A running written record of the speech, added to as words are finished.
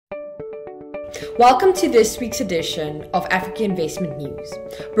Welcome to this week's edition of Africa Investment News,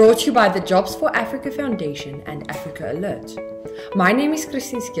 brought to you by the Jobs for Africa Foundation and Africa Alert. My name is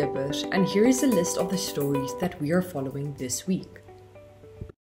Scheepers, and here is a list of the stories that we are following this week.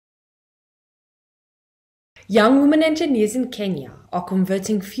 Young women engineers in Kenya are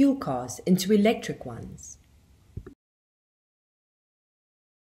converting fuel cars into electric ones.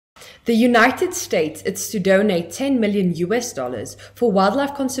 The United States is to donate $10 million for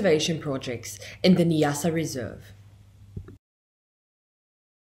wildlife conservation projects in the Niassa Reserve.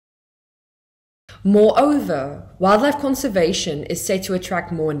 Moreover, wildlife conservation is set to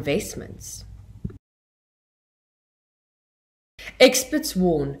attract more investments. Experts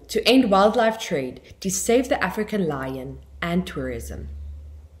warn to end wildlife trade to save the African lion and tourism.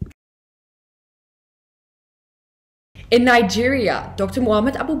 In Nigeria, Dr.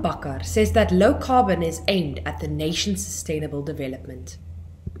 Muhammad Abu Bakr says that low carbon is aimed at the nation's sustainable development.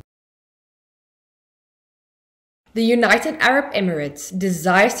 The United Arab Emirates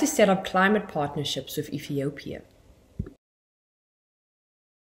desires to set up climate partnerships with Ethiopia.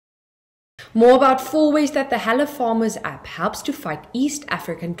 More about 4 ways that the Hello Farmers app helps to fight East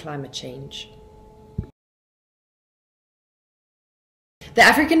African climate change. The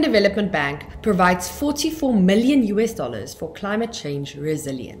African Development Bank provides $44 million for climate change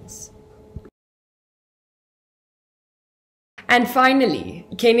resilience. And finally,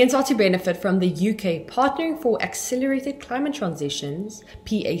 Kenyans are to benefit from the UK Partnering for Accelerated Climate Transitions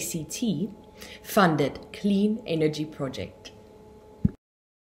 (PACT) funded Clean Energy Project.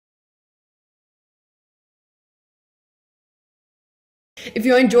 If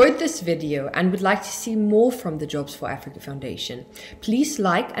you enjoyed this video and would like to see more from the Jobs for Africa Foundation, please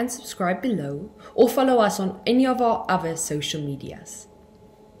like and subscribe below or follow us on any of our other social medias.